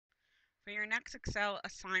For your next Excel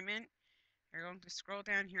assignment, you're going to scroll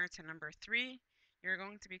down here to number 3. You're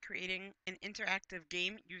going to be creating an interactive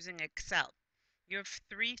game using Excel. You have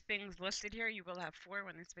 3 things listed here. You will have 4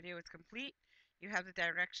 when this video is complete. You have the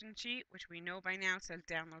direction sheet, which we know by now says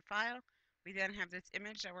download file. We then have this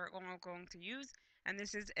image that we're all going to use, and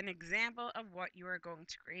this is an example of what you are going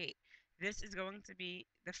to create. This is going to be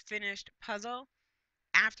the finished puzzle.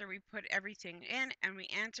 After we put everything in and we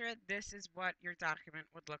answer it, this is what your document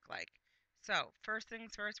would look like. So first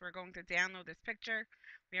things first, we're going to download this picture.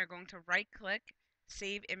 We are going to right click,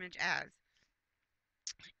 save image as.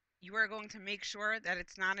 You are going to make sure that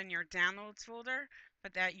it's not in your downloads folder,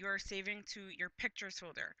 but that you are saving to your pictures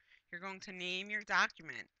folder. You're going to name your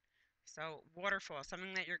document. So waterfall,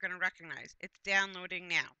 something that you're going to recognize. It's downloading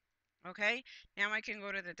now. Okay, now I can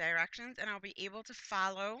go to the directions and I'll be able to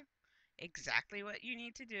follow exactly what you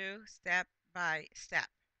need to do step by step.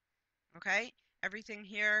 Okay, everything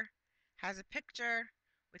here has a picture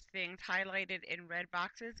with things highlighted in red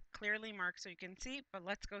boxes, clearly marked so you can see, but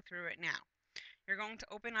let's go through it now. You're going to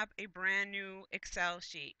open up a brand new Excel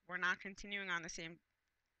sheet. We're not continuing on the same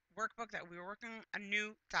workbook that we were working on, a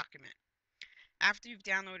new document. After you've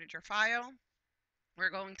downloaded your file, we're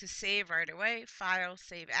going to save right away, File,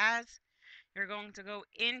 Save As. You're going to go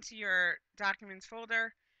into your Documents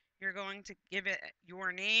folder. You're going to give it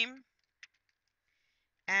your name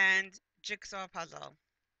and Jigsaw Puzzle.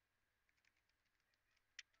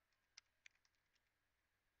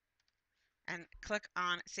 And click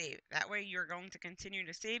on Save. That way you're going to continue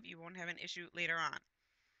to save. You won't have an issue later on.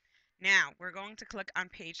 Now, we're going to click on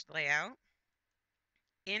Page Layout.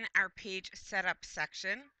 In our Page Setup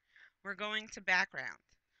section, we're going to Background.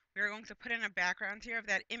 We're going to put in a background here of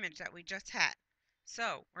that image that we just had.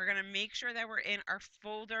 So we're going to make sure that we're in our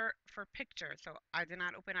folder for pictures. So I did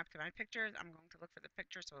not open up to my pictures. I'm going to look for the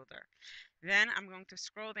pictures folder. Then I'm going to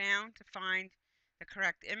scroll down to find the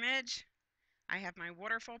correct image. I have my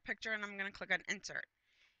waterfall picture and I'm going to click on Insert.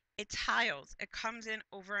 It tiles. It comes in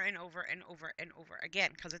over and over and over and over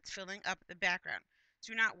again because it's filling up the background.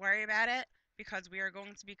 Do not worry about it because we are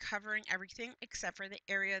going to be covering everything except for the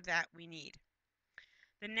area that we need.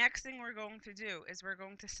 The next thing we're going to do is we're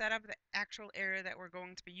going to set up the actual area that we're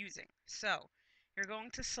going to be using. So you're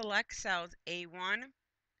going to select cells A1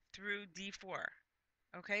 through D4.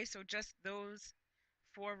 Okay, so just those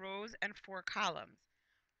 4 rows and 4 columns.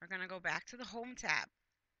 We're going to go back to the Home tab.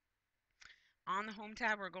 On the Home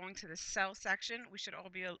tab, we're going to the Cell section. We should all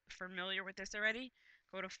be familiar with this already.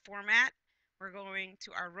 Go to Format. We're going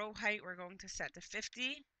to our row height. We're going to set to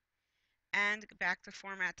 50. And back to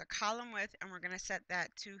Format to Column Width, and we're going to set that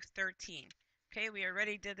to 13. Okay, we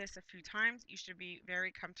already did this a few times. You should be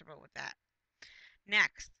very comfortable with that.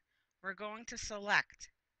 Next, we're going to select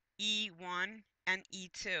E1 and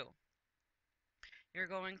E2. You're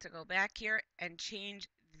going to go back here and change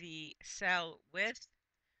the cell width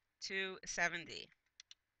to 70.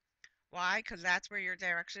 Why? Because that's where your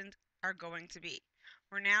directions are going to be.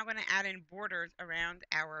 We're now going to add in borders around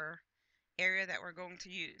our area that we're going to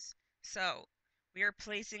use. So we are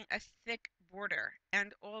placing a thick border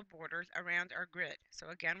and all borders around our grid. So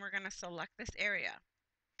again, we're going to select this area.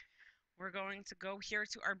 We're going to go here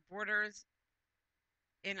to our borders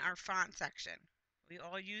in our font section. We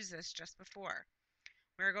all used this just before.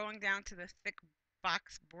 We're going down to the thick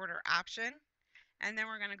box border option, and then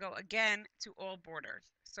we're going to go again to all borders.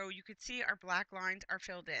 So you can see our black lines are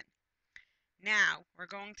filled in. Now we're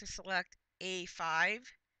going to select A5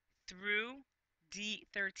 through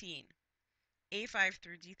D13. A5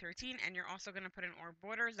 through D13, and you're also going to put in all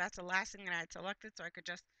borders. That's the last thing that I had selected, so I could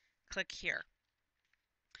just click here.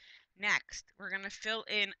 Next, we're going to fill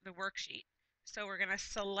in the worksheet. So we're going to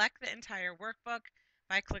select the entire workbook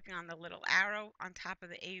by clicking on the little arrow on top of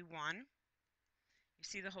the A1. You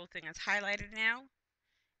see the whole thing is highlighted now.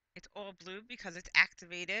 It's all blue because it's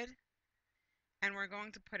activated. And we're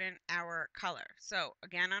going to put in our color. So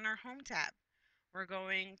again, on our Home tab, we're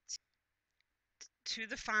going to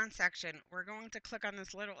the font section. We're going to click on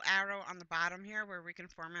this little arrow on the bottom here where we can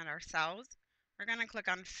format our cells. We're going to click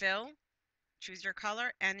on Fill. Choose your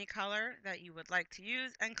color, any color that you would like to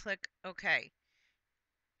use, and click OK.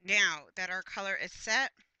 Now that our color is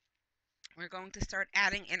set, we're going to start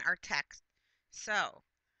adding in our text. So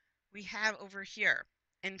we have over here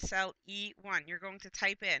in cell E1, you're going to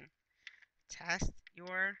type in test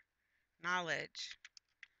your knowledge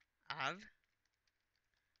of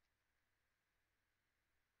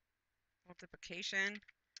multiplication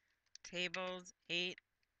tables 8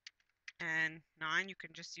 and 9. You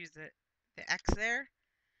can just use the X there.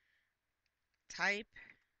 Type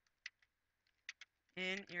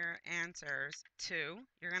in your answers to.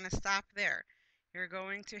 You're going to stop there. you're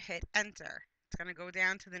going to hit enter. It's going to go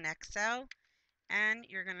down to the next cell, and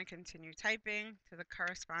you're going to continue typing to the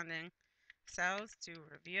corresponding cells to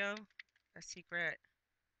reveal a secret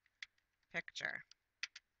picture.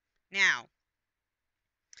 Now,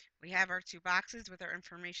 we have our two boxes with our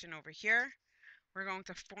information over here. We're going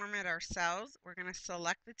to format our cells. We're going to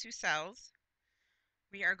select the two cells.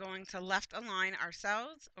 We are going to left align our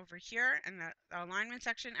cells over here in the alignment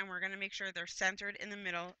section, and we're going to make sure they're centered in the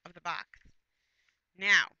middle of the box.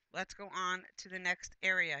 Now, let's go on to the next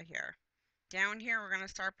area here. Down here, we're going to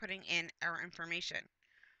start putting in our information.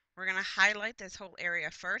 We're going to highlight this whole area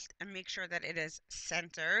first and make sure that it is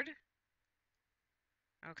centered.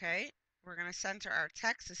 Okay, we're going to center our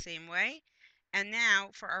text the same way. And now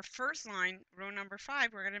for our first line, row number 5,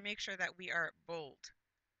 we're going to make sure that we are bold.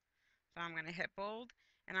 So I'm going to hit bold,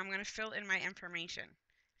 and I'm going to fill in my information.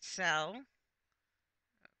 Cell,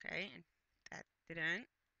 okay, and that didn't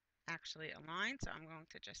actually align, so I'm going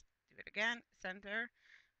to just do it again. Center,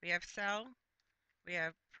 we have cell, we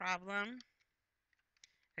have problem.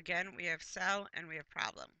 Again, we have cell and we have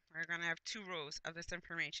problem. We're going to have 2 rows of this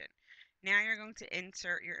information. Now you're going to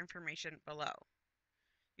insert your information below.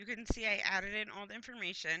 You can see I added in all the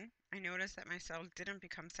information. I noticed that my cell didn't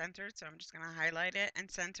become centered, so I'm just going to highlight it and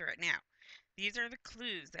center it now. These are the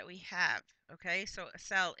clues that we have, okay? So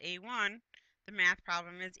cell A1, the math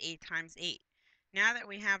problem is 8 times 8. Now that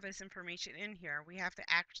we have this information in here, we have to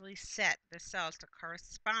actually set the cells to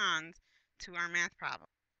correspond to our math problem.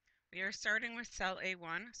 We are starting with cell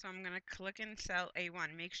A1, so I'm going to click in cell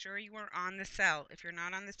A1. Make sure you are on the cell. If you're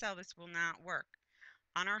not on the cell, this will not work.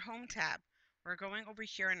 On our Home tab, we're going over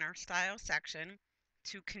here in our Style section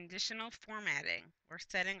to Conditional Formatting. We're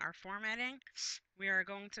setting our formatting. We are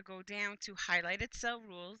going to go down to Highlighted Cell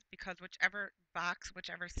Rules, because whichever box,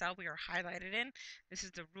 whichever cell we are highlighted in, this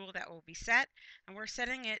is the rule that will be set, and we're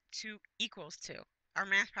setting it to equals to. Our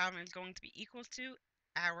math problem is going to be equals to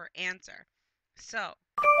our answer. So,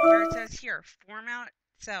 where it says here, format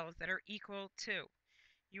cells that are equal to,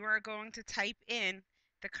 you are going to type in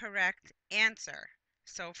the correct answer.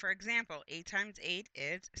 So for example, 8 times 8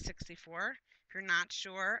 is 64. If you're not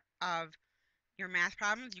sure of your math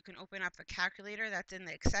problems, you can open up the calculator that's in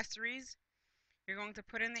the accessories. You're going to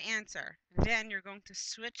put in the answer. Then you're going to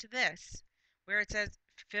switch this where it says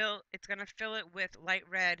fill, it's going to fill it with light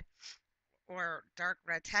red or dark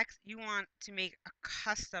red text. You want to make a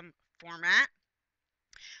custom format.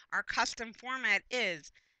 Our custom format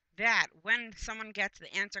is that when someone gets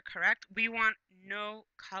the answer correct, we want no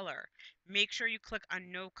color. Make sure you click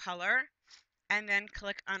on no color and then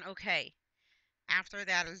click on OK. After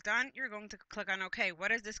that is done, you're going to click on OK.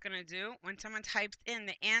 What is this going to do? When someone types in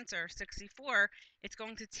the answer 64, it's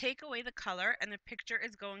going to take away the color and the picture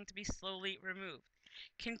is going to be slowly removed.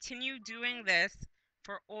 Continue doing this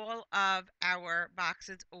for all of our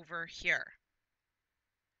boxes over here.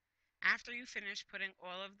 After you finish putting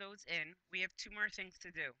all of those in, we have 2 more things to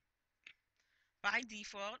do. By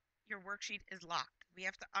default, your worksheet is locked. We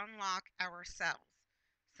have to unlock our cells.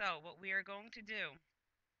 So what we are going to do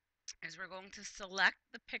is we're going to select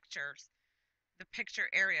the pictures, the picture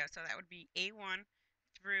area. So that would be A1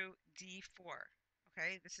 through D4.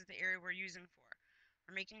 Okay, this is the area we're using for.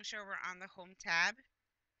 We're making sure we're on the Home tab,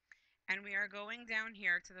 and we are going down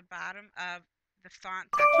here to the bottom of the font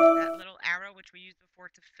section, that little arrow which we used before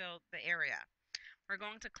to fill the area. We're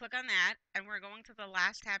going to click on that, and we're going to the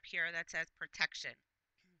last tab here that says Protection.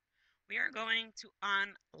 We are going to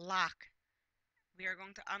unlock. We are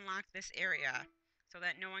going to unlock this area so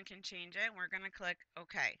that no one can change it. We're going to click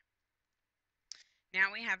OK. Now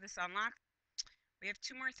we have this unlocked. We have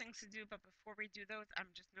 2 more things to do, but before we do those, I'm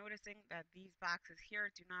just noticing that these boxes here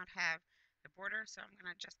do not have the border, so I'm going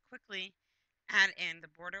to just quickly add in the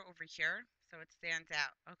border over here so it stands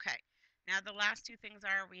out. Okay, now the last 2 things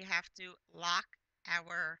are we have to lock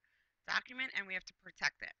our document and we have to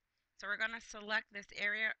protect it. So we're going to select this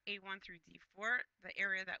area A1 through D4, the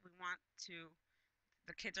area that we want to,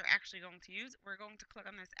 the kids are actually going to use. We're going to click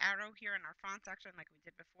on this arrow here in our font section like we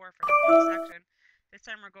did before for the fill section. This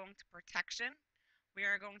time we're going to Protection. We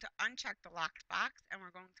are going to uncheck the locked box and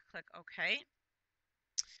we're going to click OK.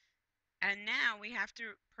 And now we have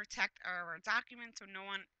to protect our document so no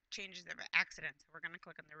one changes it by accident. So we're going to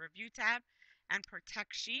click on the Review tab and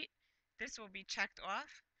Protect Sheet. This will be checked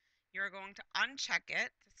off. You're going to uncheck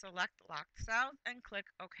it to select locked cells and click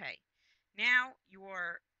OK. Now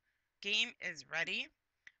your game is ready.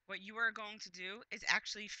 What you are going to do is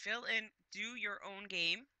actually fill in, do your own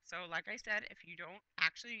game. So like I said, if you don't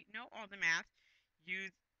actually know all the math,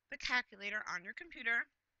 use the calculator on your computer.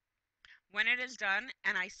 When it is done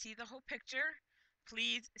and I see the whole picture,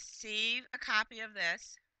 please save a copy of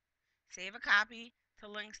this. save a copy to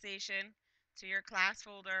LinkStation, to your class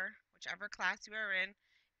folder, whichever class you are in,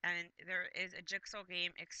 and there is a Jigsaw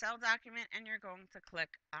Game Excel document, and you're going to click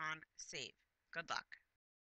on Save. Good luck.